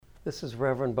This is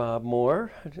Reverend Bob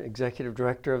Moore, Executive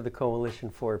Director of the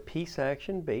Coalition for Peace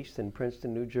Action based in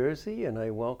Princeton, New Jersey, and I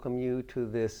welcome you to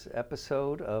this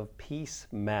episode of Peace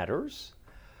Matters.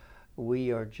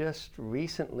 We are just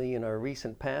recently, in our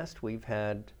recent past, we've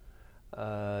had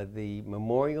the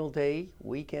Memorial Day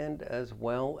weekend as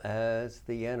well as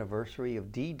the anniversary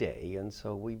of D-Day, and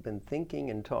so we've been thinking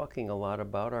and talking a lot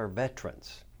about our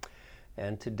veterans.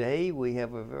 And today we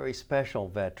have a very special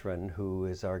veteran who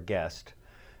is our guest,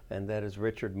 and that is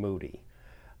Richard Moody.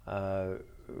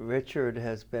 Richard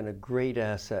has been a great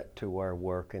asset to our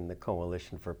work in the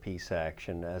Coalition for Peace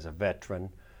Action as a veteran.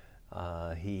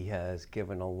 He has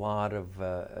given a lot of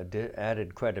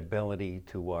added credibility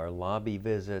to our lobby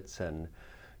visits and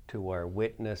to our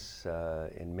witness.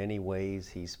 In many ways,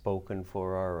 he's spoken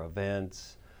for our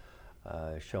events,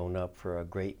 shown up for a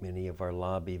great many of our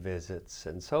lobby visits,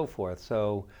 and so forth.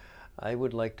 So I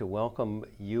would like to welcome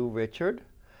you, Richard.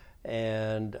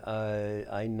 And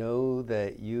I know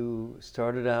that you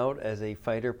started out as a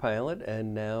fighter pilot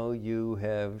and now you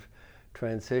have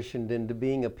transitioned into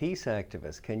being a peace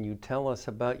activist. Can you tell us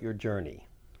about your journey?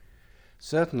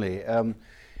 Certainly.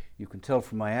 You can tell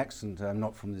from my accent I'm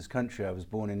not from this country. I was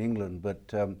born in England,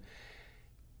 but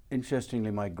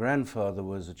interestingly my grandfather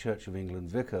was a Church of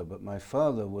England vicar, but my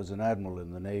father was an admiral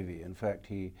in the Navy. In fact,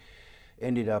 he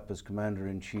ended up as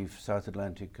Commander-in-Chief South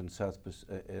Atlantic and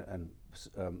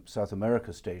South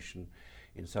America Station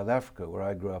in South Africa, where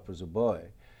I grew up as a boy.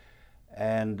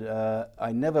 And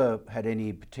I never had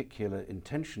any particular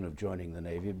intention of joining the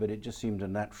Navy, but it just seemed a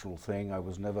natural thing. I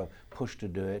was never pushed to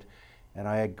do it. And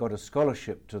I had got a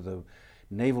scholarship to the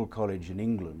Naval College in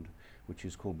England, which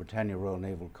is called Britannia Royal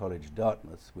Naval College,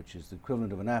 Dartmouth, which is the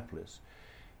equivalent of Annapolis.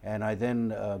 And I then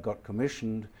got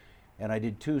commissioned, and I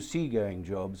did 2 seagoing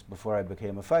jobs before I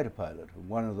became a fighter pilot.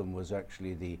 One of them was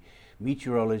actually the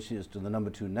meteorologist and the number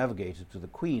 2 navigator to the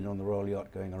Queen on the Royal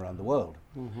Yacht going around the world.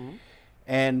 Mm-hmm.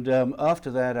 And after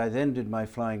that, I then did my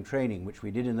flying training, which we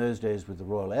did in those days with the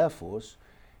Royal Air Force,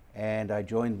 and I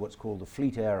joined what's called the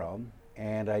Fleet Air Arm,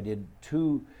 and I did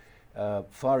 2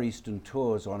 Far Eastern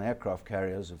tours on aircraft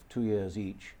carriers of 2 years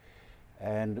each,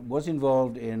 and was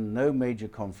involved in no major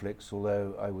conflicts,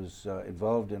 although I was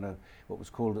involved in what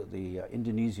was called the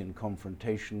Indonesian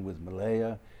confrontation with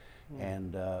Malaya,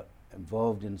 and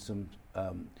involved in some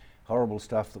horrible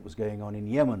stuff that was going on in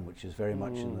Yemen, which is very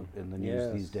much in the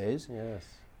news these days,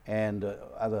 and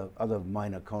other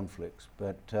minor conflicts.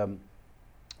 But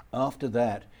after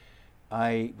that,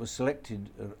 I was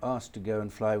asked to go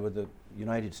and fly with the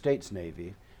United States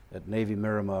Navy at Navy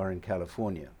Miramar in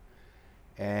California.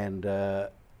 And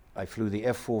I flew the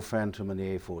F-4 Phantom and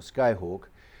the A-4 Skyhawk,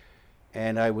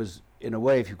 and I was, in a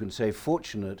way, if you can say,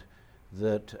 fortunate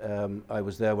that I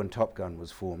was there when Top Gun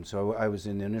was formed. So I was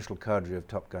in the initial cadre of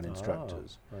Top Gun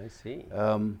instructors. I see.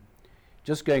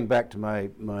 Just going back to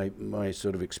my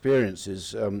sort of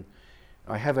experiences,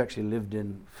 I have actually lived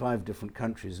in 5 different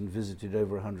countries and visited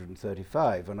over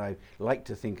 135, and I like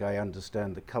to think I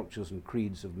understand the cultures and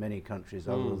creeds of many countries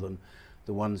other than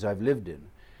the ones I've lived in.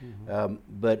 Mm-hmm.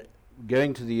 But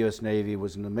going to the US Navy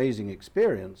was an amazing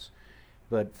experience,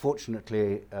 but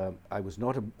fortunately I was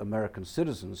not an American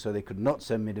citizen, so they could not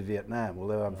send me to Vietnam,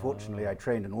 although unfortunately I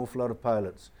trained an awful lot of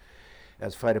pilots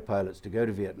as fighter pilots to go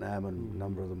to Vietnam, and a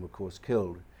number of them, of course,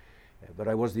 killed. But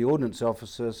I was the ordnance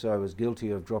officer, so I was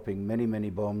guilty of dropping many, many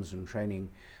bombs and training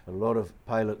a lot of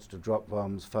pilots to drop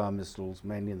bombs, fire missiles,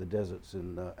 mainly in the deserts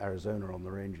in Arizona on the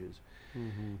ranges.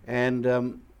 Mm-hmm.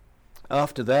 And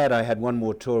after that, I had one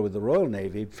more tour with the Royal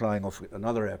Navy, flying off with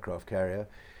another aircraft carrier.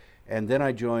 And then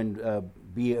I joined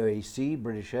BOAC,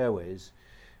 British Airways,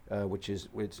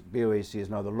 BOAC is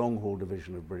now the long-haul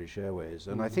division of British Airways.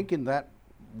 And I think in that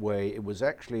way, it was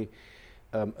actually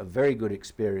a very good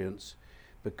experience,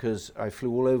 because I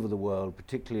flew all over the world,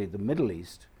 particularly the Middle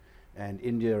East and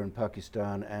India and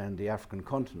Pakistan and the African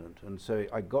continent. And so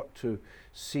I got to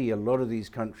see a lot of these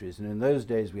countries. And in those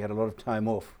days, we had a lot of time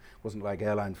off. It wasn't like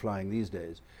airline flying these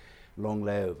days, long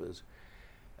layovers.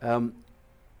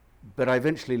 But I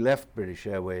eventually left British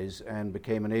Airways and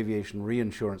became an aviation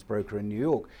reinsurance broker in New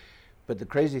York. But the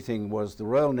crazy thing was the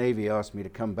Royal Navy asked me to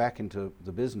come back into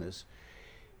the business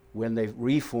when they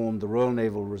reformed the Royal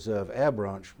Naval Reserve Air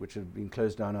Branch, which had been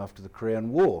closed down after the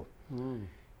Korean War.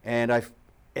 And I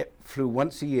flew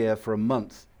once a year for a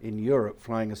month in Europe,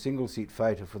 flying a single-seat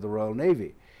fighter for the Royal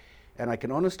Navy. And I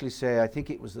can honestly say, I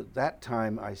think it was at that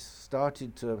time I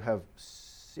started to have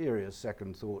serious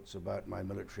second thoughts about my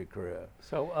military career.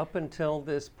 So up until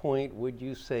this point, would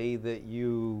you say that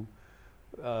you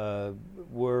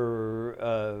were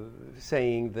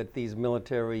saying that these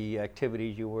military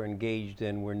activities you were engaged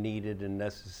in were needed and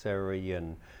necessary,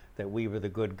 and that we were the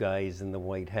good guys in the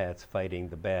white hats fighting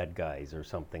the bad guys or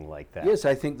something like that. Yes,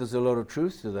 I think there's a lot of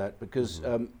truth to that because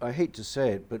I hate to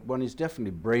say it, but one is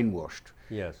definitely brainwashed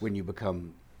when you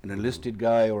become an enlisted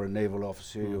guy or a naval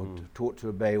officer. You're taught to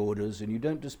obey orders and you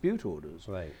don't dispute orders.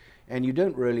 Right. And you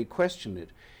don't really question it.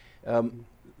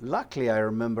 Luckily, I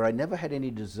remember I never had any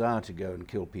desire to go and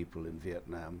kill people in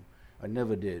Vietnam. I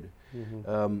never did.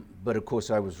 But of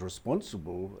course I was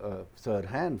responsible third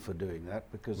hand for doing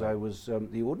that because I was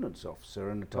the ordnance officer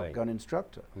and the Top Gun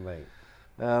instructor. Right.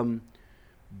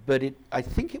 But I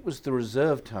think it was the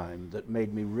reserve time that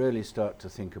made me really start to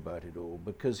think about it all,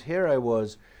 because here I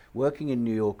was working in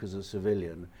New York as a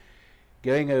civilian,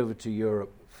 going over to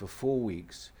Europe for 4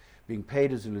 weeks, being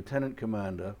paid as a lieutenant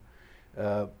commander,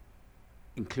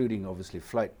 including obviously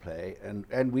flight pay,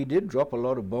 and we did drop a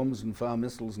lot of bombs and fire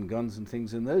missiles and guns and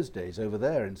things in those days over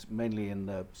there, mainly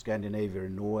in Scandinavia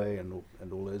and Norway and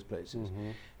all those places.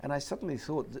 And I suddenly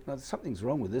thought, now, something's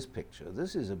wrong with this picture.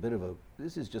 This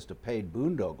is just a paid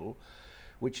boondoggle,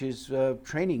 which is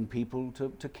training people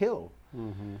to kill.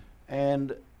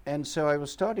 And so I was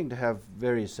starting to have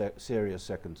very serious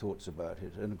second thoughts about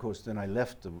it, and of course then I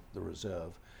left the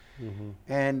reserve.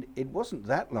 And it wasn't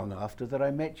that long after that I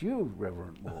met you,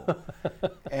 Reverend Moore,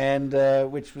 and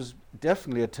which was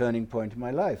definitely a turning point in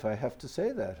my life. I have to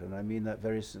say that, and I mean that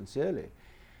very sincerely.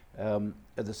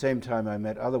 At the same time, I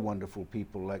met other wonderful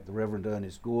people like the Reverend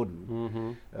Ernest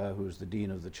Gordon, who was the dean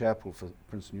of the chapel for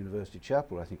Princeton University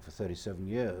Chapel, I think for 37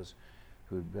 years,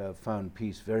 who'd found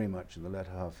peace very much in the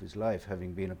latter half of his life,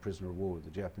 having been a prisoner of war with the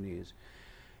Japanese,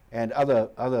 and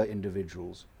other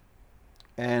individuals.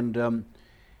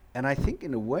 And I think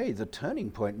in a way the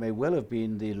turning point may well have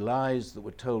been the lies that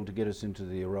were told to get us into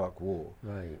the Iraq War.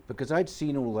 Right. Because I'd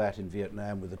seen all that in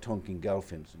Vietnam with the Tonkin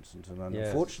Gulf incident, and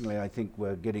unfortunately I think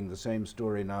we're getting the same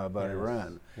story now about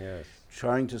Iran.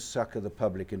 Trying to sucker the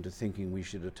public into thinking we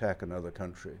should attack another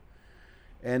country.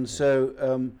 And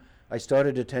so I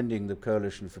started attending the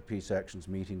Coalition for Peace Actions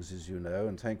meetings, as you know,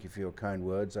 and thank you for your kind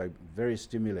words. I'm very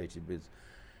stimulated with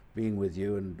being with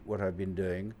you and what I've been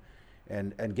doing.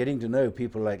 And getting to know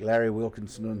people like Larry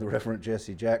Wilkinson and the Reverend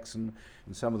Jesse Jackson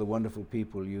and some of the wonderful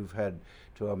people you've had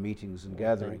to our meetings and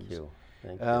gatherings. Thank you.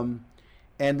 Thank you.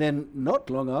 And then not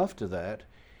long after that,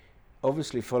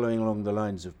 obviously following along the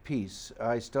lines of peace,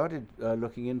 I started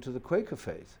looking into the Quaker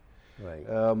faith. Right.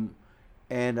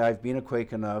 And I've been a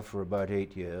Quaker now for about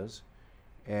 8 years.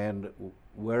 And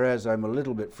whereas I'm a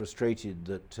little bit frustrated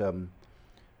that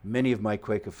many of my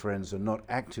Quaker friends are not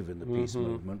active in the peace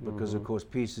movement because, of course,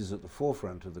 peace is at the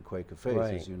forefront of the Quaker faith,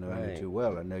 as you know only too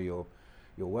well. I know your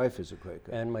wife is a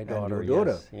Quaker. And my daughter, and your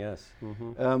daughter. Yes.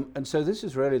 And so this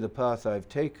is really the path I've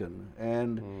taken.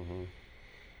 And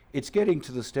it's getting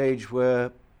to the stage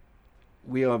where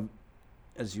we are,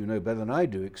 as you know better than I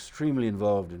do, extremely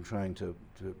involved in trying to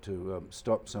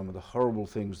stop some of the horrible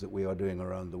things that we are doing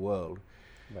around the world.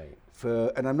 Right.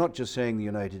 And I'm not just saying the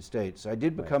United States. I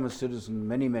did become a citizen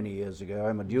many, many years ago.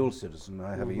 I'm a dual citizen.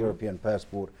 I have a European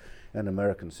passport and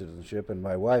American citizenship, and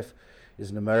my wife is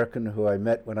an American who I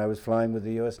met when I was flying with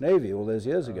the US Navy all those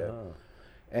years ago.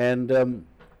 And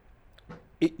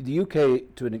the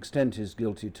UK, to an extent, is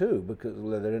guilty too, because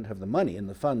although they don't have the money and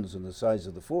the funds and the size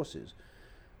of the forces,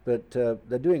 but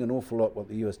they're doing an awful lot what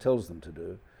the US tells them to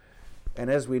do. And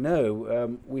as we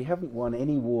know, we haven't won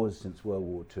any wars since World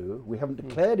War II. We haven't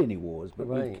declared any wars, but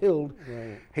we've killed,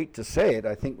 hate to say it,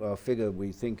 I think our figure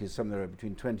we think is somewhere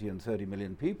between 20 and 30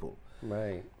 million people.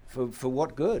 Right. For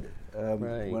what good?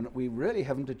 When we really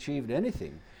haven't achieved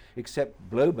anything except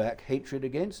blowback, hatred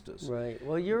against us. Right.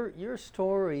 Well, your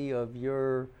story of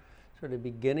your sort of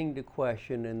beginning to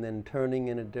question and then turning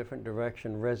in a different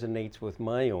direction resonates with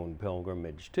my own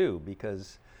pilgrimage too,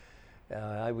 because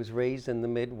I was raised in the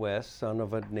Midwest, son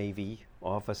of a Navy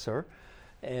officer,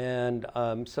 and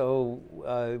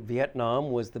so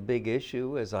Vietnam was the big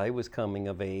issue as I was coming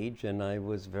of age, and I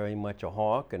was very much a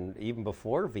hawk. And even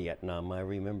before Vietnam, I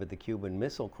remember the Cuban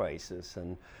Missile Crisis,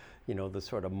 and the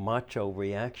sort of macho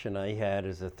reaction I had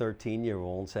as a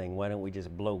 13-year-old saying, why don't we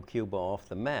just blow Cuba off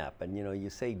the map? And you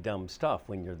say dumb stuff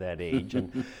when you're that age,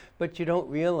 but you don't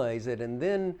realize it. And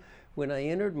then when I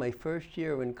entered my first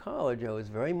year in college, I was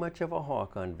very much of a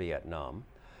hawk on Vietnam,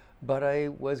 but I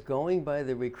was going by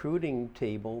the recruiting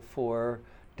table for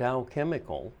Dow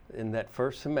Chemical in that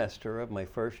first semester of my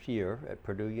first year at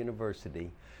Purdue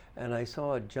University, and I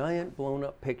saw a giant blown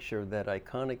up picture, that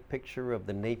iconic picture of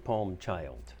the napalm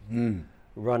child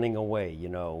running away,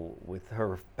 with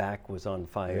her back was on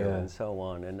fire and so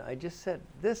on. And I just said,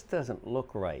 this doesn't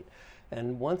look right.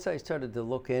 And once I started to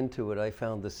look into it, I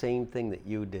found the same thing that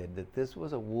you did, that this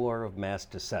was a war of mass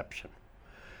deception,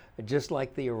 just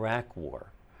like the Iraq War.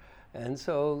 And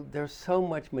so there's so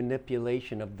much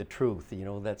manipulation of the truth. You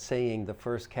know, that saying, the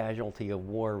first casualty of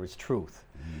war is truth.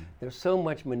 There's so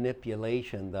much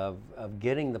manipulation of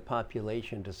getting the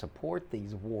population to support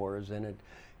these wars, and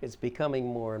it's becoming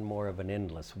more and more of an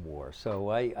endless war. So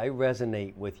I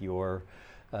resonate with your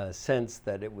sense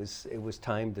that it was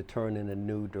time to turn in a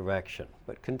new direction.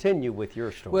 But continue with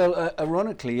your story. Well,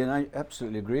 ironically, and I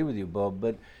absolutely agree with you, Bob,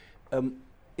 but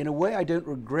in a way I don't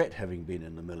regret having been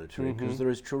in the military, because there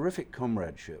is terrific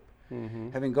comradeship.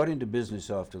 Having got into business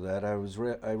after that,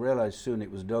 I realized soon it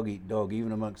was dog eat dog,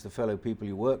 even amongst the fellow people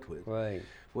you worked with. Right.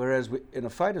 Whereas in a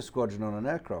fighter squadron on an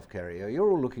aircraft carrier, you're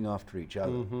all looking after each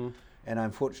other. And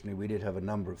unfortunately, we did have a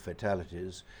number of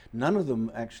fatalities. None of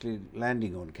them actually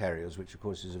landing on carriers, which of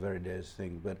course is a very dangerous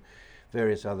thing, but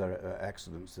various other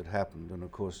accidents that happened. And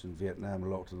of course, in Vietnam, a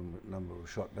lot of them, a number were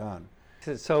shot down.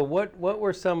 So what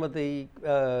were some of the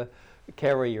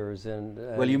carriers and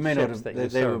well, you may not ships have. that you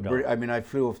served on? I mean, I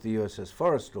flew off the USS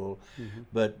Forrestal,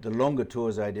 but the longer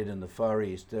tours I did in the Far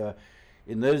East.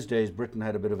 In those days, Britain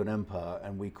had a bit of an empire,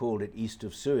 and we called it East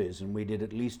of Suez, and we did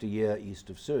at least a year east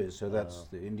of Suez. So that's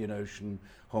the Indian Ocean,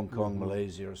 Hong Kong,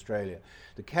 Malaysia, Australia.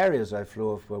 The carriers I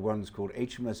flew off were ones called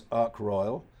HMS Ark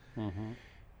Royal,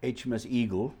 HMS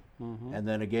Eagle, and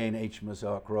then again HMS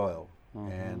Ark Royal.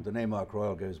 And the name Ark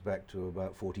Royal goes back to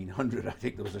about 1400. I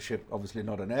think there was a ship, obviously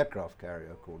not an aircraft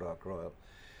carrier, called Ark Royal.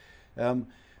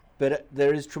 But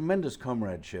there is tremendous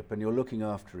comradeship, and you're looking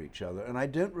after each other, and I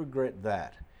don't regret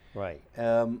that. Right.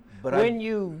 But when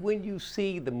you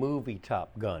see the movie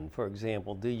Top Gun, for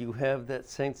example, do you have that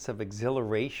sense of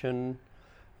exhilaration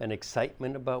and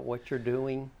excitement about what you're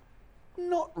doing?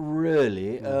 Not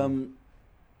really.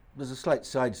 There's a slight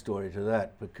side story to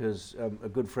that, because a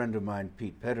good friend of mine,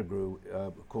 Pete Pettigrew,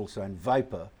 call sign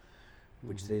Viper,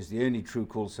 which is the only true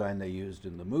call sign they used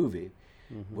in the movie,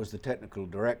 was the technical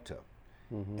director.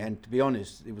 And to be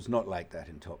honest, it was not like that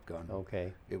in Top Gun.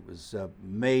 Okay. It was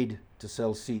made to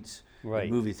sell seats in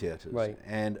movie theaters. Right.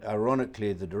 And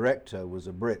ironically, the director was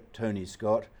a Brit, Tony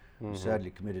Scott, who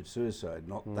sadly committed suicide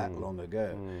not that long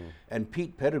ago. And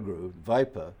Pete Pettigrew,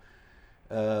 Viper,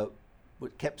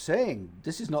 kept saying,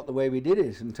 this is not the way we did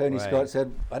it. And Tony Scott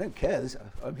said, I don't care,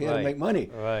 I'm here to make money.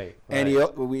 Right. And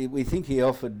we think he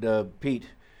offered Pete,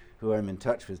 who I'm in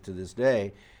touch with to this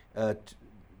day,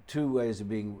 two ways of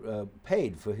being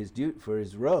paid for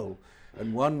his role.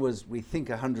 And one was, we think,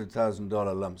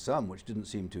 $100,000 lump sum, which didn't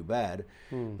seem too bad,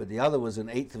 but the other was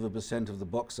 1/8% of the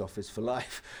box office for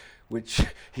life, which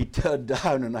he turned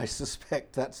down, and I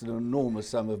suspect that's an enormous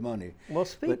sum of money. Well,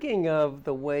 speaking of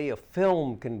the way a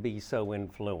film can be so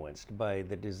influenced by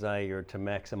the desire to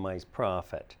maximize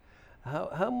profit,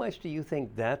 how much do you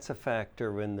think that's a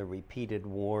factor in the repeated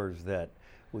wars that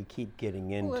we keep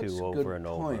getting into over and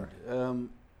over?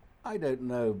 I don't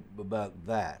know about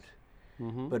that,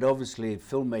 but obviously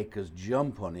filmmakers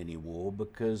jump on any war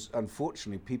because,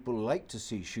 unfortunately, people like to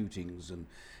see shootings and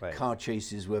car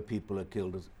chases where people are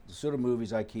killed. The sort of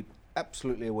movies I keep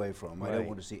absolutely away from. I don't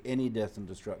want to see any death and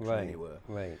destruction anywhere.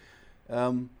 Right.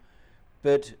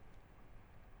 But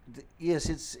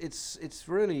yes, it's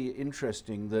really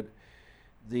interesting that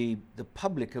the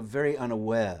public are very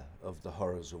unaware of the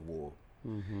horrors of war,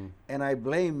 and I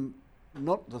blame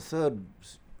not the third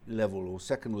level or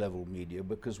second level media,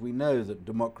 because we know that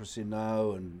Democracy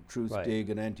Now! And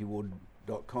TruthDig and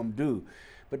Antiwar.com do,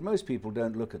 but most people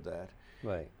don't look at that.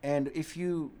 Right. And if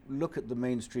you look at the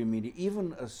mainstream media,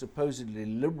 even a supposedly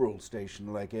liberal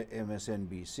station like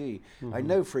MSNBC, I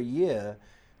know for a year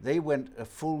they went a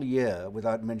full year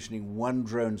without mentioning one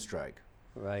drone strike.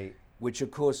 Right. Which of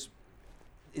course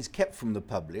is kept from the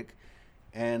public,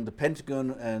 and the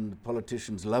Pentagon and the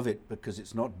politicians love it because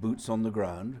it's not boots on the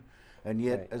ground. And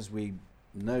yet, as we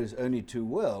know only too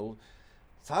well,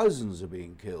 thousands are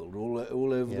being killed all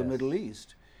over the Middle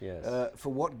East. Yes.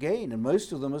 For what gain? And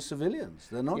most of them are civilians.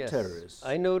 They're not terrorists.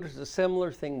 I noticed a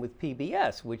similar thing with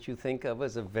PBS, which you think of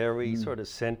as a very sort of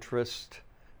centrist,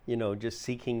 just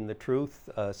seeking the truth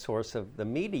source of the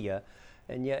media.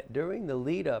 And yet, during the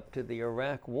lead up to the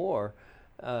Iraq War,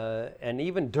 and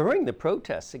even during the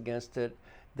protests against it,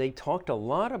 they talked a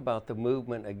lot about the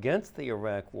movement against the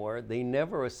Iraq War. They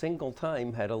never a single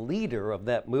time had a leader of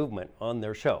that movement on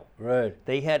their show. Right.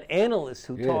 They had analysts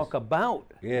who talk about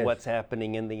what's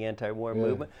happening in the anti-war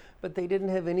movement, but they didn't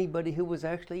have anybody who was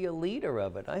actually a leader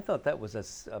of it. I thought that was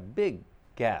a big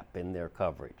gap in their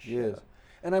coverage. Yes.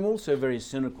 And I'm also very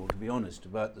cynical, to be honest,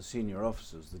 about the senior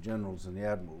officers, the generals and the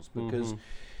admirals, because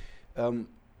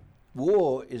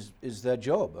war is their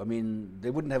job. I mean, they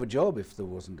wouldn't have a job if there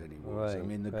wasn't any wars. I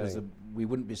mean, because we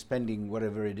wouldn't be spending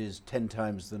whatever it is 10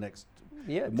 times the next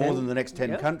more than the next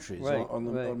 10 countries right,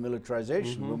 on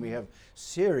militarization, when we have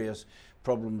serious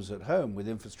problems at home with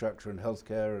infrastructure and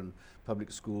healthcare and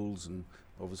public schools and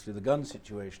obviously the gun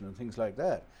situation and things like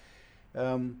that.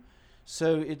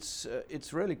 So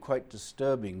it's really quite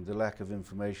disturbing, the lack of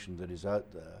information that is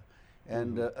out there,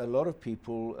 and a lot of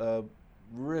people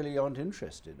really aren't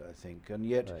interested, I think, and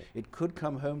yet it could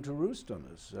come home to roost on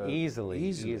us.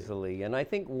 Easily. And I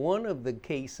think one of the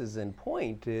cases in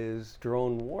point is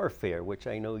drone warfare, which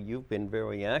I know you've been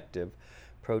very active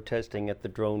protesting at the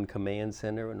Drone Command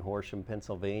Center in Horsham,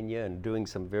 Pennsylvania, and doing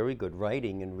some very good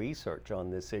writing and research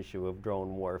on this issue of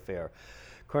drone warfare.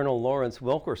 Colonel Lawrence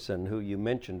Wilkerson, who you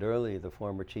mentioned earlier, the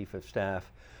former Chief of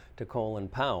Staff to Colin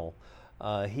Powell,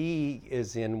 he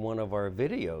is in one of our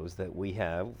videos that we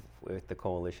have with the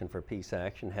Coalition for Peace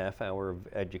Action, half-hour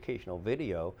educational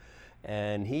video,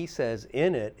 and he says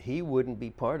in it he wouldn't be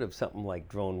part of something like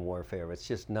drone warfare. It's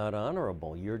just not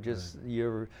honorable. You're just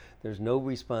there's no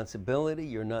responsibility.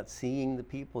 You're not seeing the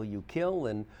people you kill,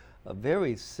 and a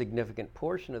very significant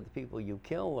portion of the people you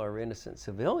kill are innocent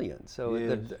civilians.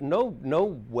 So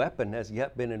no weapon has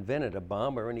yet been invented, a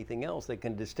bomb or anything else, that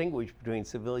can distinguish between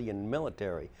civilian and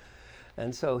military.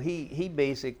 And so he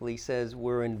basically says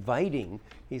we're inviting,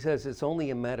 he says it's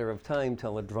only a matter of time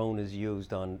till a drone is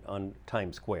used on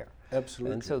Times Square.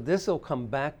 Absolutely. And so this will come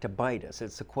back to bite us.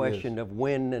 It's a question of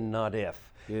when and not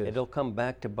if. It'll come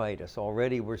back to bite us.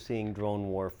 Already we're seeing drone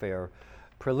warfare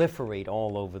proliferate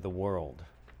all over the world.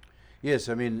 Yes,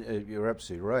 I mean, you're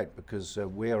absolutely right, because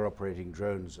we are operating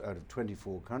drones out of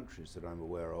 24 countries that I'm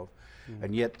aware of,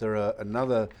 and yet there are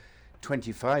another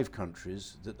 25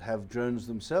 countries that have drones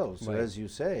themselves. So as you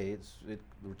say,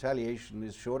 retaliation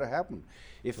is sure to happen,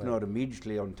 if not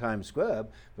immediately on Times Square,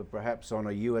 but perhaps on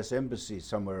a U.S. embassy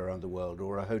somewhere around the world,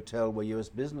 or a hotel where U.S.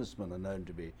 businessmen are known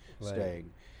to be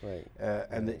staying.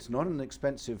 And it's not an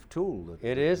expensive tool.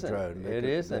 It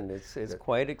isn't. It's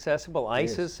quite accessible.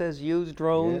 ISIS has used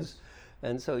drones.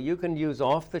 And so you can use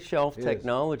off-the-shelf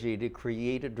technology to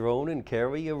create a drone and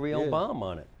carry a real bomb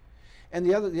on it. And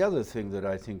the other thing that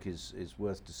I think is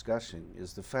worth discussing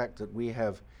is the fact that we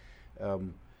have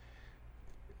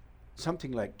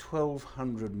something like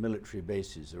 1,200 military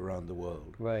bases around the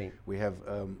world. We have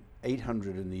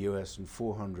 800 in the US and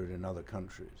 400 in other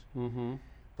countries.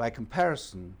 By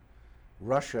comparison,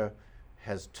 Russia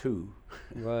has 2,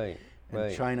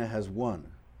 and China has 1.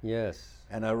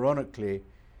 And ironically,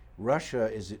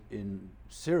 Russia is in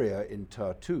Syria, in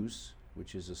Tartus,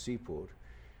 which is a seaport,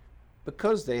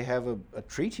 because they have a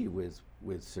treaty with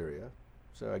Syria.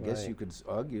 So I guess you could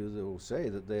argue, they will say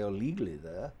that they are legally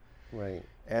there.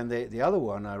 And the other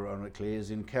one, ironically, is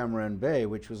in Cam Ranh Bay,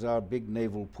 which was our big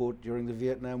naval port during the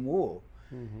Vietnam War.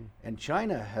 And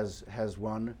China has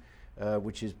one,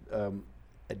 which is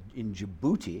in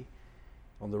Djibouti,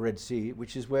 on the Red Sea,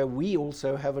 which is where we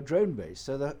also have a drone base.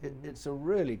 So it's a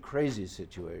really crazy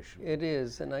situation. It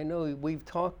is, and I know we've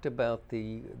talked about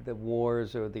the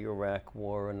wars, or the Iraq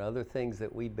War and other things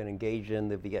that we've been engaged in,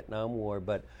 the Vietnam War,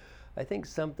 but I think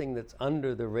something that's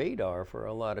under the radar for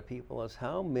a lot of people is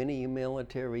how many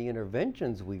military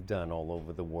interventions we've done all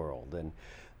over the world. And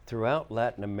throughout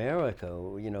Latin America,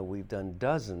 you know, we've done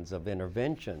dozens of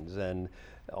interventions, and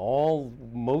all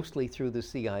mostly through the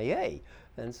CIA.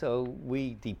 And so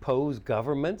we depose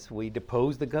governments. We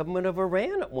deposed the government of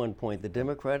Iran at one point, the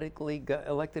democratically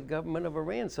elected government of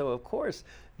Iran. So of course,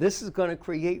 this is going to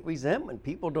create resentment.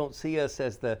 People don't see us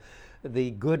as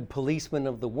the good policeman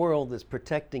of the world that's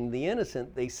protecting the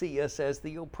innocent. They see us as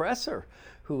the oppressor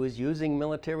who is using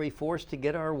military force to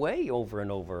get our way over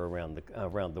and over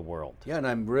around the world. Yeah, and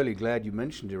I'm really glad you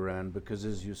mentioned Iran, because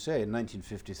as you say, in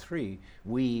 1953,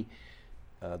 we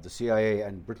the CIA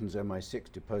and Britain's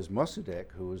MI6 deposed Mossadegh,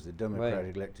 who was the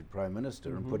democratic elected prime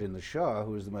minister, and put in the Shah,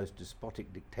 who was the most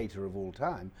despotic dictator of all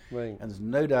time. And there's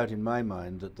no doubt in my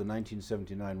mind that the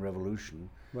 1979 revolution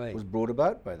was brought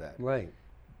about by that.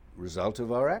 Result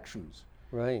of our actions.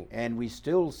 And we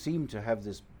still seem to have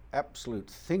this absolute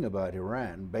thing about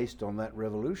Iran based on that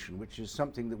revolution, which is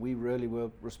something that we really were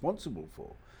responsible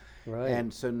for.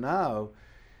 And so now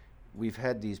we've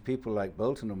had these people like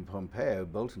Bolton and Pompeo,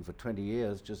 Bolton for 20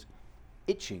 years, just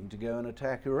itching to go and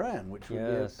attack Iran, which would be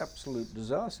an absolute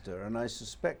disaster. And I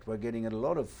suspect we're getting a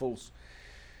lot of false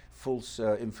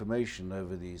information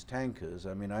over these tankers.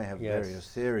 I mean, I have various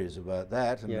theories about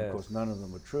that, and of course none of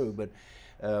them are true, but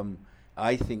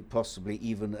I think possibly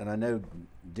even, and I know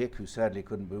Dick, who sadly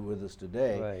couldn't be with us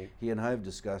today, he and I have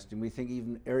discussed, and we think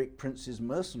even Erik Prince's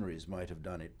mercenaries might have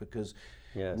done it, because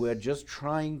Yes. We're just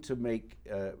trying to make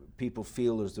people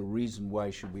feel there's the reason why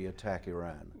should we attack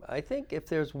Iran. I think if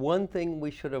there's one thing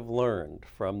we should have learned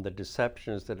from the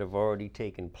deceptions that have already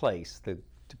taken place, the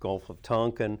Gulf of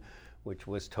Tonkin, which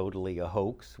was totally a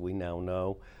hoax, we now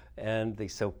know, and the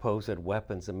supposed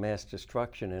weapons of mass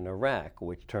destruction in Iraq,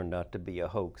 which turned out to be a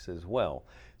hoax as well.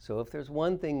 So if there's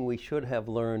one thing we should have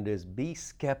learned is be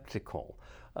skeptical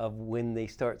of when they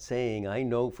start saying, I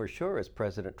know for sure, as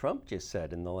President Trump just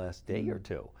said in the last day or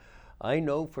two, I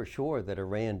know for sure that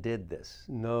Iran did this.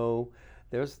 No,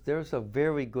 there's a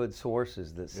very good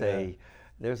sources that say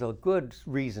there's a good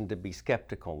reason to be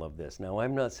skeptical of this. Now,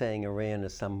 I'm not saying Iran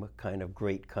is some kind of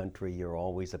great country or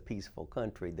always a peaceful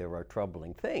country. There are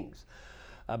troubling things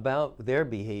about their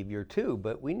behavior too,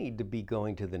 but we need to be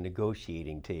going to the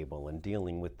negotiating table and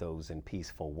dealing with those in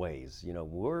peaceful ways. You know,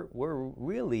 we're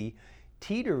really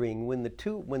teetering when the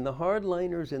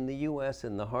hardliners in the U.S.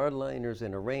 and the hardliners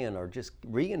in Iran are just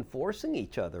reinforcing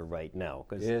each other right now,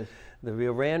 because the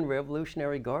Iran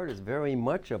Revolutionary Guard is very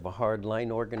much of a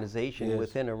hardline organization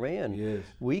within Iran.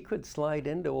 We could slide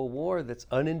into a war that's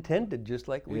unintended, just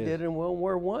like we did in World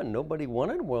War I. Nobody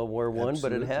wanted World War I,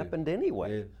 but it happened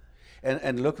anyway.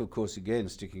 And look, of course, again,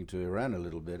 sticking to Iran a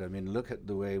little bit, I mean, look at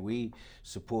the way we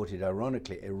supported,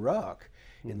 ironically, Iraq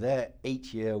in their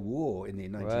 8-year war in the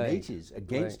 1980s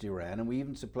against Iran, and we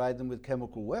even supplied them with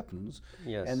chemical weapons.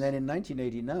 And then in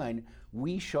 1989,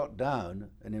 we shot down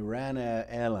an Iran Air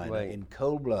airliner in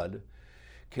cold blood,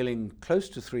 killing close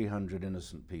to 300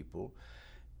 innocent people.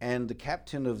 And the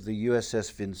captain of the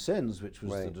USS Vincennes, which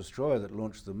was the destroyer that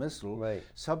launched the missile,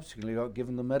 subsequently got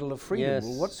given the Medal of Freedom.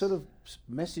 Well, what sort of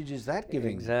message is that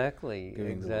giving? Exactly.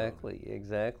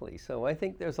 So I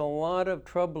think there's a lot of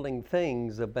troubling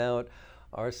things about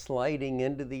our sliding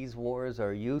into these wars,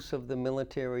 our use of the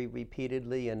military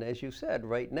repeatedly, and as you said,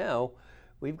 right now,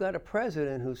 we've got a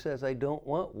president who says, I don't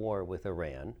want war with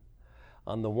Iran,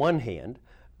 on the one hand,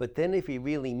 but then if he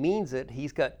really means it,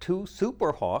 he's got two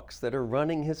super hawks that are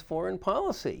running his foreign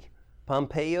policy,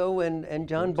 Pompeo and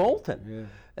John Bolton.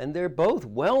 And they're both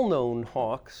well-known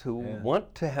hawks who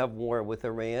want to have war with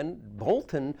Iran.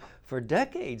 Bolton, for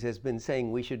decades, has been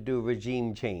saying we should do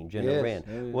regime change in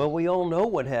Iran. Well, we all know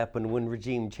what happened when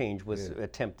regime change was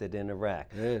attempted in Iraq.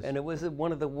 And it was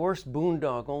one of the worst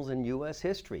boondoggles in U.S.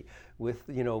 history, with,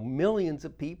 you know, millions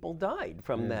of people died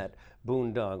from that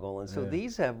boondoggle. And so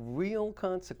these have real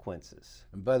consequences.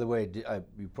 And by the way,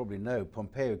 you probably know,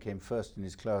 Pompeo came first in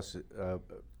his class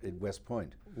at West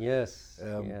Point. Yes.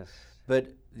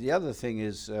 But the other thing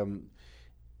is,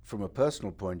 from a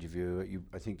personal point of view,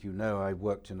 I think you know I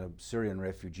worked in a Syrian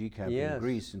refugee camp in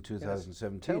Greece in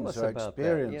 2017. Tell us so I about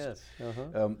experienced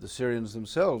that. the Syrians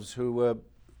themselves, who were,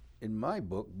 in my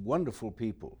book, wonderful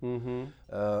people.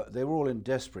 They were all in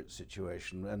desperate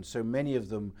situation, and so many of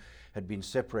them had been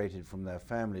separated from their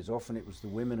families. Often it was the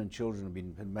women and children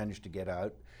who had managed to get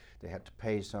out. They had to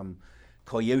pay some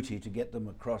coyote to get them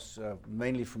across,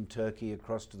 mainly from Turkey,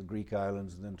 across to the Greek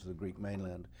islands and then to the Greek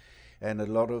mainland. And a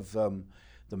lot of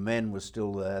the men were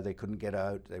still there. They couldn't get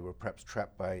out. They were perhaps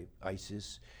trapped by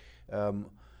ISIS.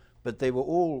 But they were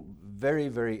all very,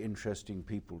 very interesting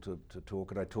people to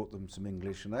talk, and I taught them some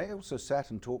English. And I also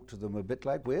sat and talked to them a bit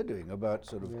like we're doing about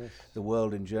sort of the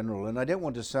world in general. And I don't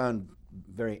want to sound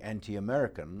very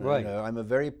anti-American. You know, I'm a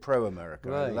very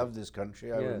pro-American. I love this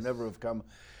country. I would never have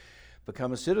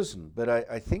become a citizen. But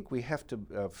I think we have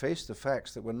to face the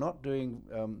facts that we're not doing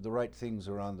the right things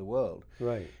around the world.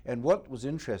 And what was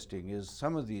interesting is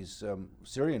some of these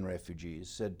Syrian refugees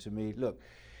said to me, look,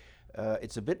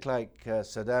 it's a bit like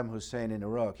Saddam Hussein in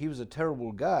Iraq. He was a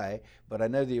terrible guy, but I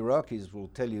know the Iraqis will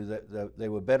tell you that they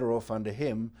were better off under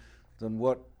him than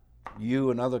what you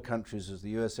and other countries as the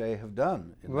USA have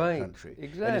done in that country.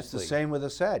 And it's the same with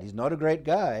Assad. He's not a great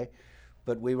guy,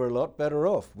 but we were a lot better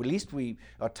off. At least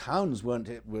our towns weren't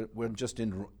just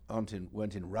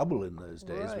weren't in rubble in those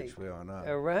days, which we are now.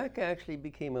 Iraq actually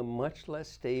became a much less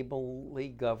stably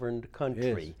governed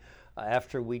country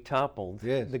after we toppled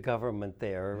the government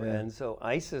there. And so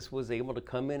ISIS was able to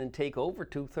come in and take over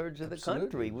 2/3 of the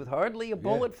country with hardly a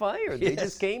bullet fired. They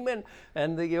just came in,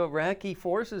 and the Iraqi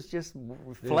forces just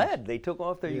fled. They took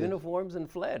off their uniforms and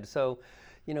fled. So,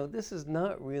 you know, this is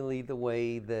not really the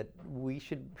way that we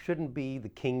shouldn't be the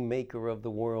kingmaker of the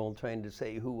world, trying to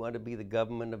say who ought to be the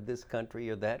government of this country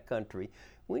or that country.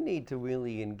 We need to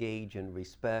really engage in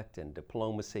respect and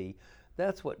diplomacy.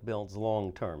 That's what builds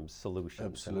long-term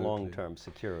solutions and long-term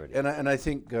security. And I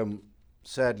think,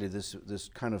 sadly, this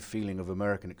kind of feeling of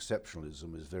American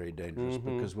exceptionalism is very dangerous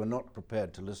because we're not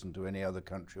prepared to listen to any other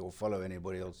country or follow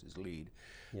anybody else's lead,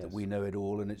 that we know it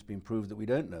all, and it's been proved that we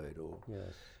don't know it all.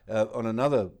 On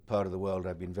another part of the world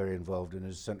I've been very involved in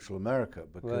is Central America,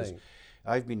 because Right.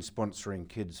 I've been sponsoring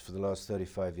kids for the last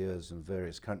 35 years in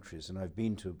various countries, and I've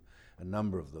been to a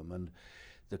number of them. And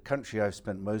the country I've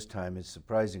spent most time is,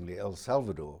 surprisingly, El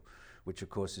Salvador, which of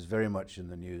course is very much in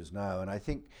the news now. And I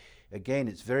think, again,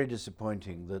 it's very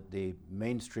disappointing that the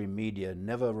mainstream media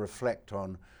never reflect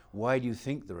on why do you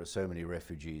think there are so many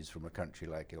refugees from a country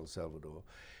like El Salvador.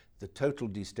 The total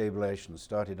destabilization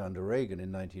started under Reagan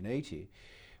in 1980,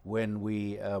 when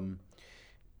we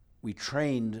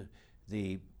trained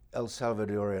the El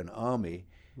Salvadorian army,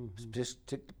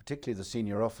 particularly the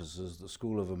senior officers, the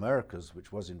School of Americas,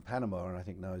 which was in Panama and I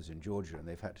think now is in Georgia, and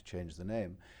they've had to change the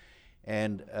name.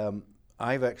 And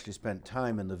I've actually spent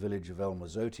time in the village of El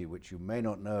Mozote, which you may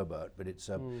not know about, but it's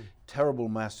a terrible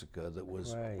massacre that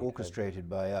was orchestrated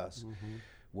by us,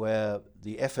 where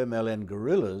the FMLN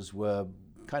guerrillas were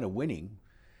kind of winning.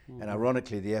 And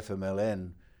ironically, the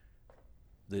FMLN,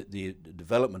 the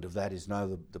development of that is now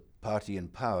the party in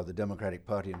power, the Democratic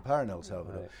Party in power in El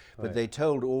Salvador. But they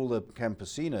told all the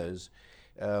campesinos,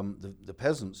 the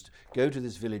peasants, go to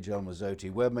this village El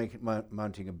Mozote. We're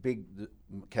mounting a big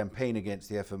campaign against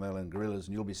the FMLN guerrillas,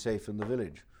 and you'll be safe in the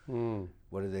village.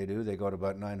 What did they do? They got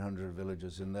about 900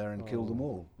 villagers in there and killed them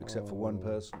all, except for one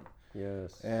person.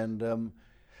 Yes. And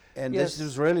Yes. this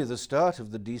was really the start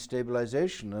of the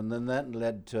destabilization, and then that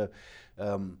led to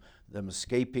them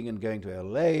escaping and going to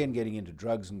LA and getting into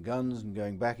drugs and guns and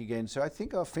going back again. So I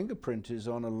think our fingerprint is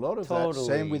on a lot of that.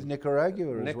 Same with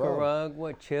Nicaragua as well.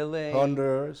 Nicaragua, Chile.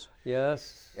 Honduras.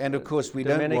 Yes. And of course we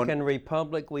Dominican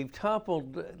Republic. We've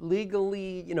toppled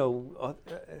legally,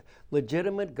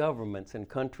 legitimate governments in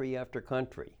country after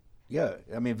country. Yeah,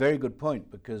 I mean, very good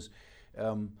point, because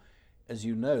as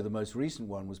you know, the most recent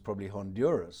one was probably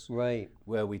Honduras, right,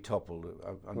 where we toppled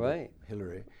under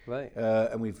Hillary. Right.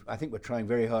 And I think we're trying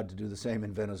very hard to do the same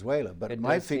in Venezuela. But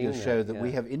my figures show that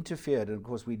we have interfered, and of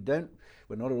course we're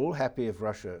not at all happy if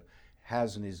Russia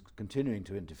has and is continuing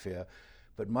to interfere.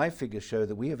 But my figures show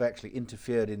that we have actually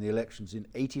interfered in the elections in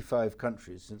 85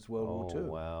 countries since World War II.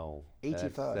 Oh, wow.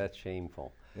 85. That's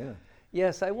shameful. Yeah.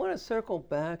 Yes, I want to circle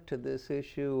back to this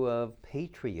issue of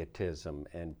patriotism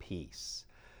and peace.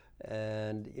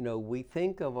 And, we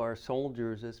think of our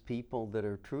soldiers as people that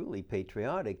are truly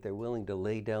patriotic. They're willing to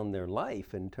lay down their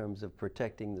life in terms of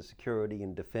protecting the security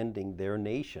and defending their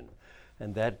nation.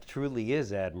 And that truly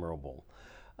is admirable.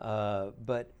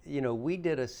 But, we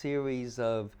did a series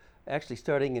of, actually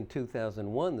starting in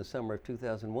 2001, the summer of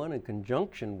 2001, in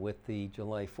conjunction with the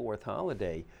July 4th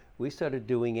holiday, we started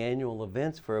doing annual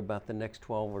events for about the next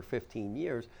 12 or 15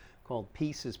 years called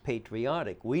Peace is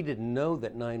Patriotic. We didn't know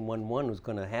that 9/11 was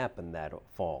going to happen that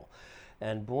fall.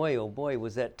 And boy, oh boy,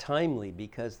 was that timely,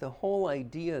 because the whole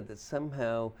idea that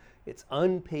somehow it's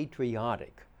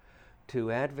unpatriotic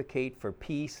to advocate for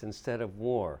peace instead of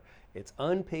war. It's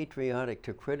unpatriotic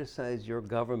to criticize your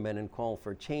government and call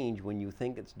for change when you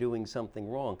think it's doing something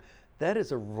wrong. That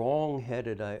is a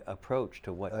wrong-headed approach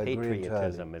to what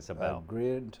patriotism is about. I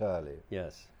agree entirely.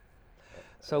 Yes.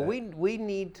 So we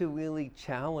need to really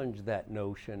challenge that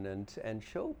notion and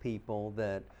show people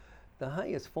that the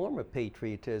highest form of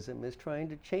patriotism is trying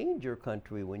to change your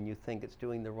country when you think it's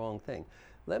doing the wrong thing.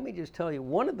 Let me just tell you,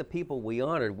 one of the people we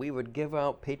honored, we would give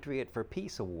out Patriot for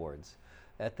Peace awards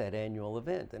at that annual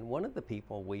event. And one of the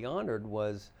people we honored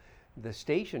was the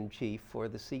station chief for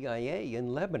the CIA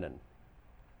in Lebanon.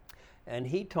 And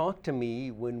he talked to me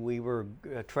when we were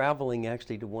traveling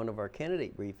actually to one of our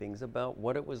candidate briefings about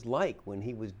what it was like when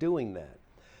he was doing that.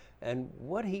 And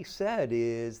what he said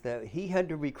is that he had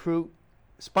to recruit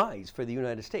spies for the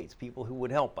United States, people who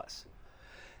would help us.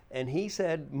 And he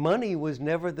said money was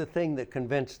never the thing that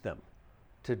convinced them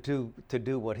to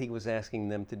do what he was asking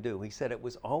them to do. He said it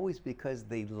was always because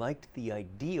they liked the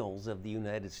ideals of the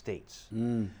United States.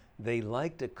 They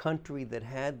liked a country that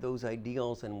had those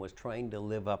ideals and was trying to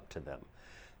live up to them.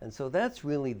 And so that's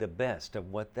really the best of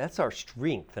that's our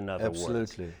strength, in other words.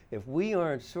 Absolutely. If we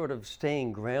aren't sort of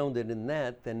staying grounded in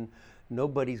that, then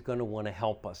nobody's going to want to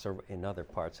help us, or in other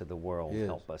parts of the world,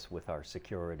 help us with our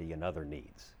security and other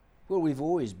needs. Well, we've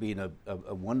always been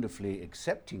a wonderfully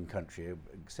accepting country,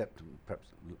 except perhaps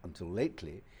until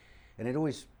lately. And it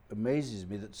always amazes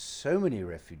me that so many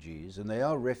refugees, and they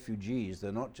are refugees,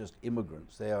 they're not just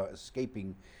immigrants, they are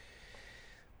escaping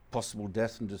possible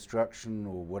death and destruction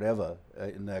or whatever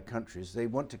in their countries. They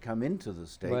want to come into the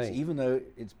States, even though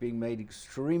it's being made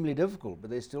extremely difficult, but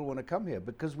they still want to come here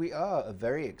because we are a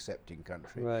very accepting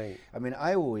country. Right. I mean,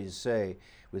 I always say,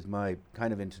 with my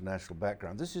kind of international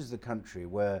background, this is the country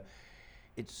where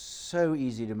it's so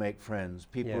easy to make friends.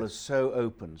 People are so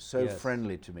open, so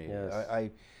friendly to me.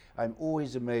 I'm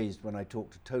always amazed when I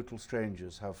talk to total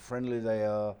strangers how friendly they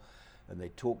are, and they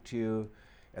talk to you,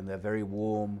 and they're very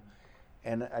warm.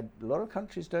 And a lot of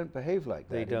countries don't behave like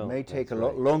that. They don't. It may take That's a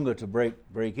lot right. longer to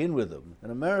break in with them.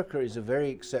 And America is a very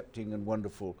accepting and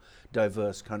wonderful,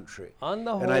 diverse country. On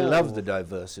the whole, and I love the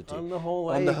diversity. On the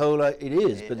whole, it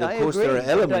is. But of I course, agree. there are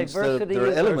elements. Diversity There are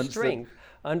is our elements strength.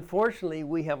 Unfortunately,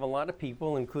 we have a lot of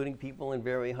people, including people in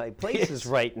very high places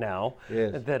right now,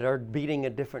 that are beating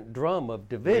a different drum of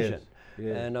division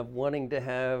and of wanting to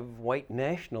have white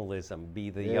nationalism be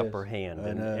the upper hand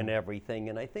in everything.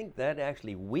 And I think that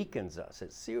actually weakens us.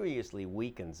 It seriously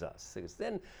weakens us. Because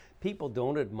then people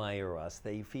don't admire us.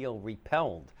 They feel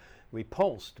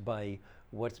repulsed by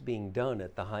what's being done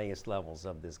at the highest levels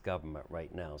of this government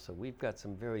right now. So we've got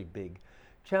some very big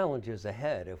challenges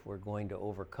ahead if we're going to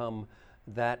overcome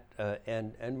that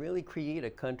and really create a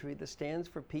country that stands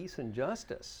for peace and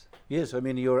justice. Yes, I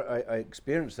mean, I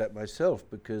experienced that myself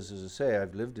because, as I say,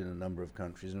 I've lived in a number of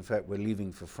countries. In fact, we're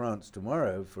leaving for France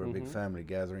tomorrow for a big family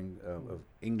gathering of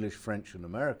English, French, and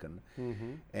American.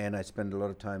 And I spend a lot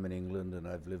of time in England, and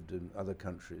I've lived in other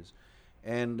countries.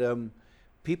 And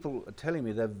people are telling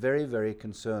me they're very, very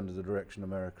concerned of the direction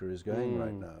America is going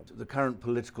right now. The current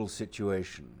political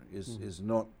situation is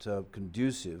not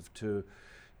conducive to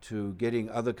getting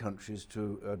other countries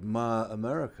to admire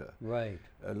America. Right.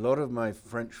 A lot of my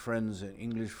French friends and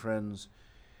English friends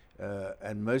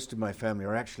and most of my family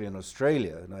are actually in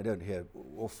Australia, and I don't hear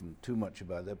often too much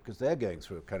about that because they're going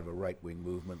through a kind of a right-wing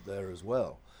movement there as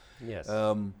well. Yes.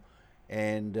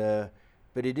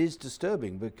 But it is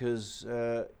disturbing because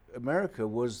America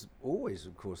was always,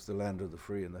 of course, the land of the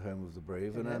free and the home of the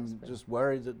brave, and I'm just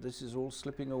worried that this is all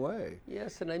slipping away.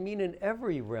 Yes, and I mean in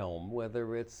every realm,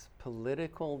 whether it's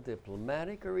political,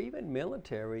 diplomatic, or even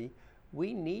military,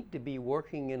 we need to be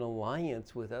working in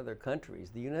alliance with other countries.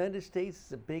 The United States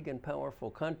is a big and powerful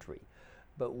country,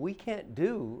 but we can't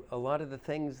do a lot of the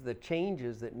things, the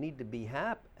changes that need to be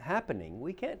happening.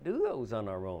 We can't do those on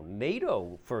our own.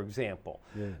 NATO, for example.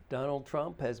 Donald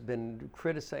Trump has been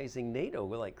criticizing NATO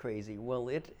like crazy. Well,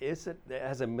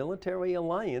 as a military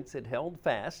alliance, it held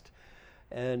fast,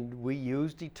 and we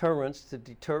used deterrence to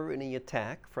deter any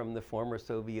attack from the former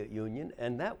Soviet Union,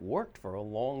 and that worked for a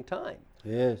long time.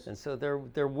 Yes. And so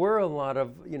there were a lot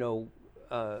of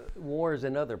wars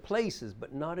in other places,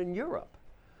 but not in Europe.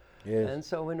 Yes. And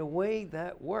so in a way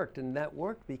that worked, and that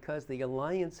worked because the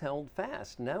alliance held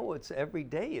fast. Now it's every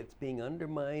day it's being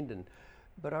undermined,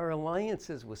 but our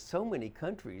alliances with so many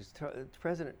countries,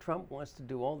 President Trump wants to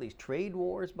do all these trade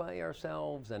wars by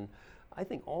ourselves, and I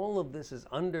think all of this is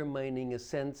undermining a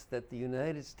sense that the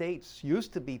United States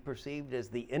used to be perceived as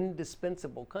the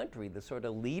indispensable country, the sort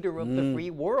of leader of the free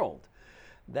world.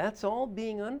 That's all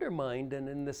being undermined, and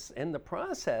in the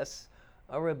process,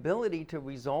 our ability to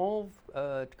resolve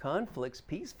conflicts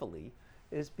peacefully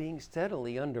is being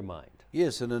steadily undermined.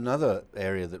 Yes, and another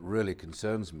area that really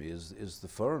concerns me is the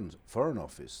foreign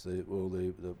office,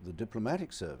 the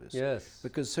diplomatic service. Yes.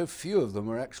 Because so few of them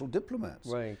are actual diplomats.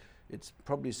 Right. It's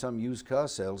probably some used car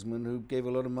salesman who gave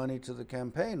a lot of money to the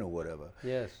campaign or whatever.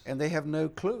 Yes. And they have no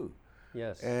clue.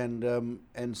 Yes. And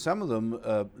some of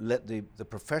them let the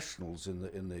professionals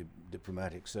in the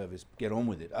diplomatic service get on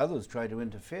with it. Others try to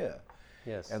interfere.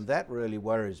 Yes. And that really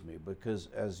worries me because,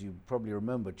 as you probably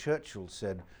remember, Churchill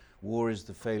said, war is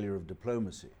the failure of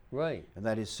diplomacy. Right. And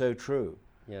that is so true.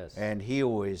 Yes. And he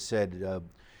always said,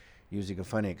 using a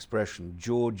funny expression,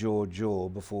 jaw, jaw, jaw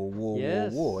before war,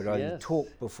 war. Talk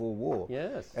before war.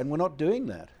 Yes. And we're not doing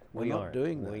that. We're We not aren't.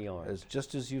 doing that. We aren't.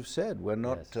 Just as you've said, we're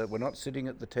not Yes. we're not sitting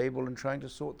at the table and trying to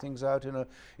sort things out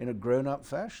in a grown-up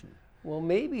fashion. Well,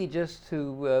 maybe just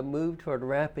to move toward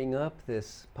wrapping up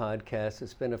this podcast,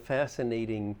 it's been a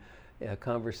fascinating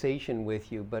conversation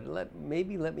with you, but let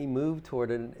me move toward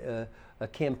a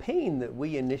campaign that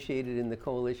we initiated in the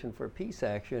Coalition for Peace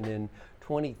Action in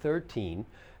 2013,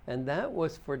 and that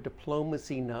was for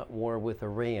diplomacy, not war with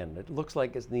Iran. It looks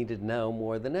like it's needed now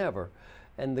more than ever.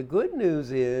 And the good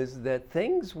news is that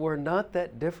things were not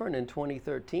that different in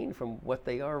 2013 from what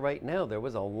they are right now. There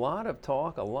was a lot of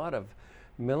talk, a lot of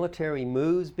military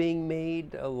moves being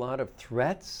made, a lot of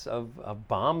threats of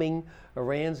bombing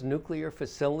Iran's nuclear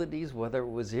facilities, whether it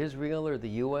was Israel or the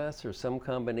U.S. or some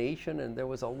combination, and there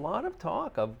was a lot of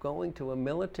talk of going to a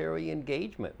military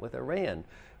engagement with Iran. It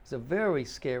was a very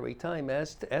scary time,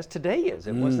 as today is.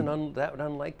 It wasn't that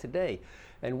unlike today.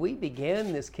 And we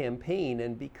began this campaign,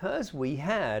 and because we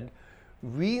had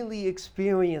really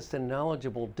experienced and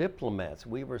knowledgeable diplomats.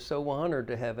 We were so honored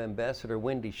to have Ambassador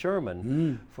Wendy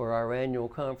Sherman for our annual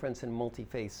conference in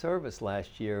multi-faith service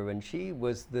last year, and she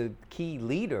was the key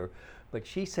leader But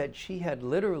she said she had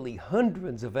literally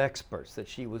hundreds of experts that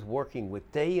she was working with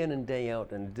day in and day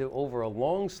out and over a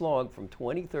long slog from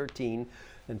 2013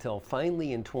 until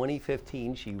finally in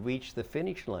 2015 she reached the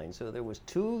finish line. So there was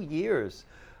 2 years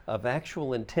of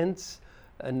actual intense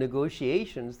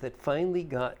negotiations that finally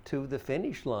got to the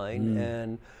finish line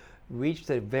and reached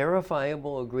a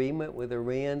verifiable agreement with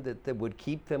Iran that would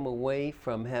keep them away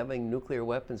from having nuclear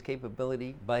weapons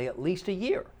capability by at least a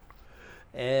year.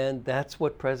 And that's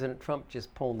what President Trump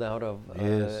just pulled out of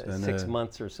 6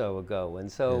 months or so ago. And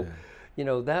so, you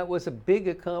know, that was a big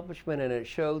accomplishment, and it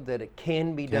showed that it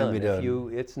can be done.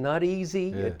 It's not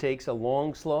easy. It takes a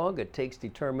long slog. It takes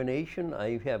determination.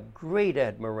 I have great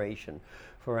admiration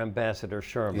for Ambassador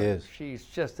Sherman. She's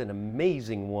just an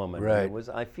amazing woman.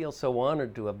 I feel so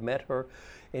honored to have met her.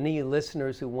 Any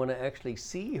listeners who want to actually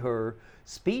see her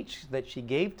speech that she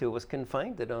gave to us can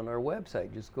find it on our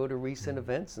website. Just go to recent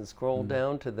events and scroll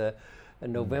down to the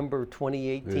November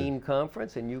 2018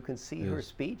 conference, and you can see her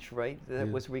speech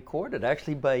that was recorded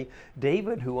actually by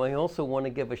David, who I also want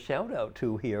to give a shout out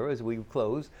to here as we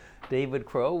close. David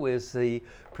Crow is the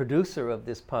producer of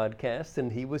this podcast,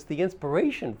 and he was the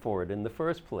inspiration for it in the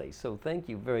first place. So thank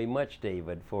you very much,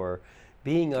 David, for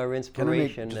being our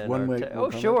inspiration. Can I make just one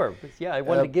more sure. Yeah, I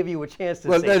wanted to give you a chance to say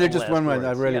Well, no, just one more. words.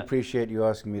 I really appreciate you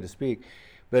asking me to speak.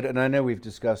 And I know we've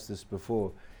discussed this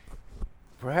before.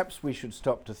 Perhaps we should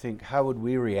stop to think, how would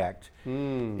we react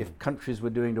if countries were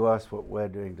doing to us what we're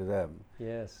doing to them?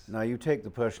 Yes. Now, you take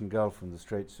the Persian Gulf and the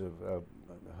Straits of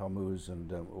Hormuz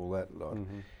and all that lot.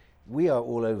 We are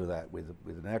all over that with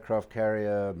an aircraft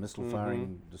carrier, missile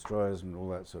firing destroyers and all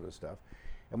that sort of stuff.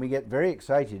 And we get very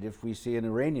excited if we see an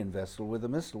Iranian vessel with a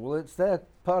missile. Well, it's their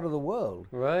part of the world.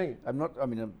 Right. I'm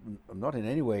not in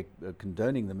any way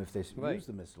condoning them if they use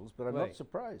the missiles, but I'm not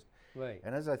surprised. Right.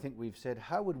 And as I think we've said,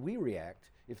 how would we react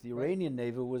if the Iranian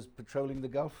Navy was patrolling the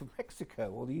Gulf of Mexico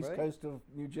or the east coast of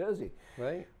New Jersey?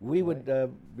 Right. We would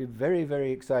be very,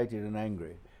 very excited and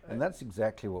angry. And that's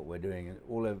exactly what we're doing,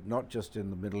 not just in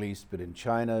the Middle East, but in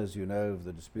China, as you know, of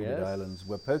the disputed islands.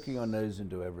 We're poking our nose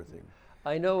into everything.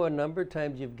 I know a number of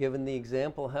times you've given the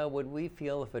example, how would we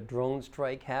feel if a drone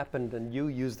strike happened and you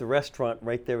used the restaurant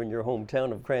right there in your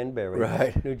hometown of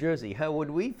Cranberry, New Jersey? How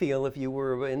would we feel if you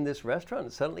were in this restaurant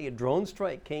and suddenly a drone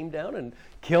strike came down and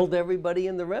killed everybody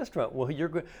in the restaurant? Well,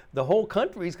 the whole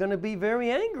country's going to be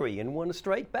very angry and want to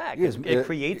strike back. Yes, it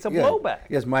creates a blowback.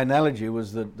 Yes, my analogy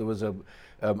was that there was a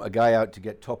guy out to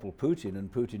get topple Putin,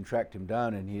 and Putin tracked him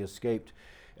down and he escaped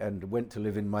and went to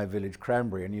live in my village,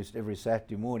 Cranberry, and used every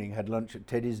Saturday morning had lunch at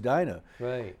Teddy's Diner.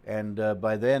 Right. And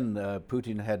by then,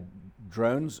 Putin had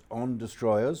drones on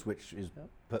destroyers, which is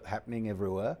happening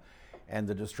everywhere. And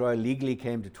the destroyer legally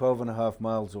came to 12.5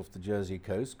 miles off the Jersey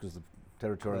coast, because the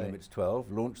territorial limit's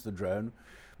 12, launched the drone,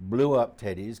 blew up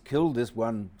Teddy's, killed this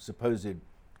one supposed,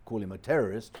 call him a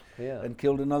terrorist, and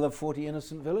killed another 40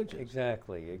 innocent villagers.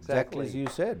 Exactly as you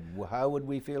said. How would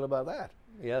we feel about that?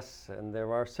 Yes, and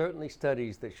there are certainly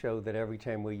studies that show that every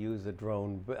time we use a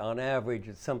drone, on average,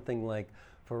 it's something like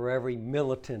for every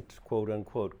militant, quote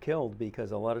unquote, killed,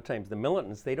 because a lot of times the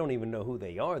militants, they don't even know who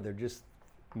they are. They're just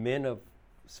men of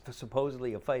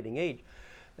supposedly a fighting age,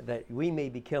 that we may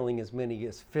be killing as many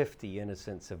as 50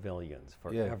 innocent civilians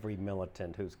for every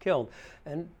militant who's killed.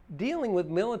 And dealing with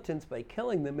militants by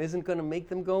killing them isn't going to make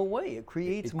them go away. It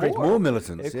creates more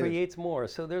militants. It creates more.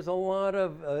 So there's a lot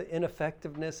of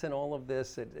ineffectiveness in all of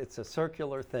this. It's a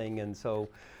circular thing, and so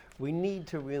we need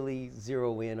to really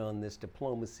zero in on this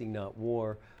diplomacy, not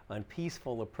war, on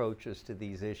peaceful approaches to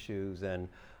these issues. And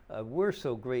we're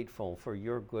so grateful for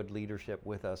your good leadership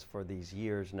with us for these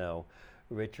years now,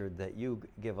 Richard, that you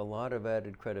give a lot of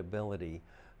added credibility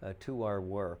to our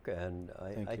work. And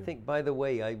I think, by the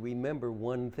way, I remember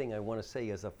one thing I want to say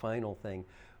as a final thing,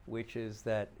 which is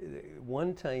that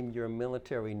one time your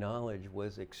military knowledge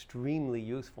was extremely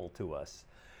useful to us,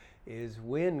 is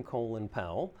when Colin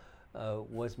Powell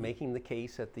was making the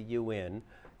case at the UN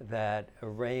that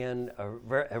Iraq,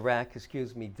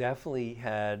 definitely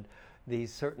had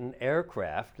these certain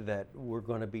aircraft that were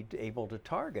going to be able to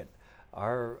target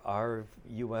our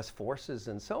U.S. forces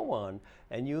and so on.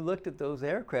 And you looked at those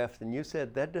aircraft and you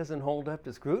said, that doesn't hold up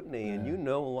to scrutiny, and you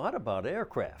know a lot about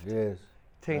aircraft. Yes.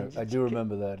 I do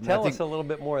remember that. Tell us a little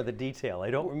bit more of the detail. I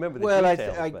don't remember the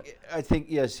details. Well, I think,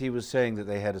 yes, he was saying that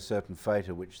they had a certain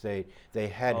fighter which they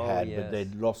had, but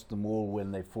they'd lost them all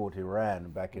when they fought Iran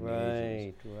back in the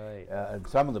 80s. Right. And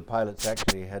some of the pilots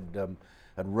actually had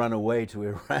run away to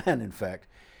Iran, in fact.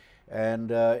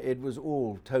 And it was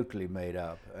all totally made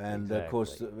up. And of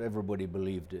course, everybody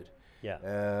believed it.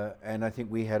 Yeah. And I think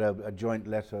we had a joint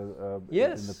letter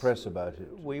Yes. in the press about it.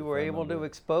 We if were I able to remember.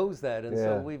 expose that, and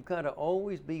so Yeah. we've got to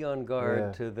always be on guard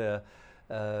Yeah. to the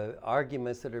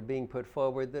arguments that are being put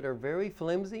forward that are very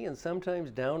flimsy and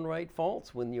sometimes downright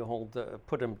false when you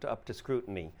put them up to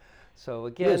scrutiny. So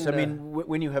again, Yes, I mean,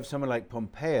 when you have someone like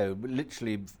Pompeo,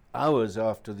 literally hours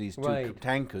after these two Right.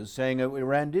 tankers saying, "Oh,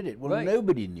 Iran did it," well, Right.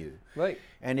 nobody knew. right,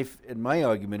 And my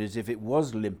argument is, if it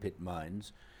was limpet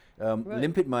mines, Right.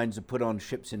 limpet mines are put on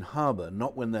ships in harbour,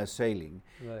 not when they're sailing.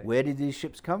 Right. Where did these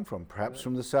ships come from? Perhaps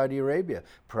from the Saudi Arabia,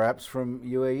 perhaps from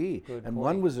UAE. Good and point.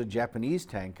 one was a Japanese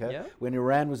tanker Yeah. when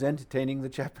Iran was entertaining the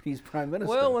Japanese prime minister.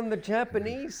 Well, and the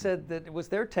Japanese said that it was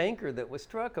their tanker that was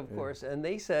struck, of course, and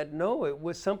they said no, it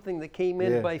was something that came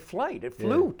in Yeah. by flight. It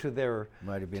flew Yeah. to their.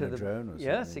 Might have been to a the, drone or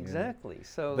Yes, something, yeah. exactly.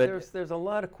 So But- there's a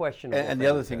lot of questionable. And the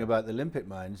other things thing there. about the limpet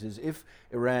mines is, if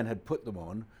Iran had put them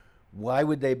on, why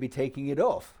would they be taking it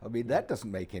off? I mean, that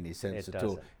doesn't make any sense It at all.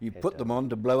 doesn't. You It put them on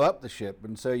to blow up the ship,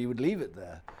 and so you would leave it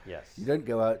there. Yes. You don't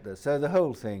go out there. So the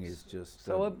whole thing is just...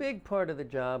 So a big part of the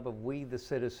job of we, the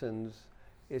citizens,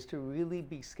 is to really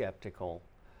be skeptical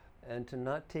and to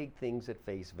not take things at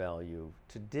face value,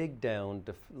 to dig down,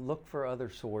 to look for other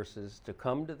sources, to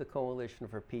come to the Coalition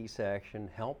for Peace Action,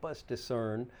 help us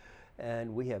discern.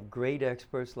 And we have great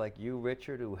experts like you,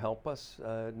 Richard, who help us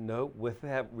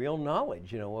have real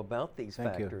knowledge, about these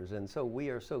Thank you. factors. And so we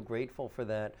are so grateful for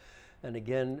that. And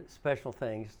again, special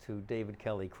thanks to David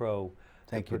Kelly Crow,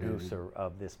 Thank the you, David. producer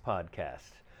of this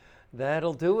podcast.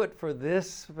 That'll do it for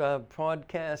this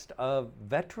podcast of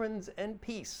Veterans and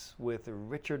Peace with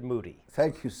Richard Moody.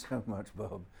 Thank you so much,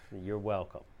 Bob. You're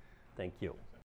welcome. Thank you.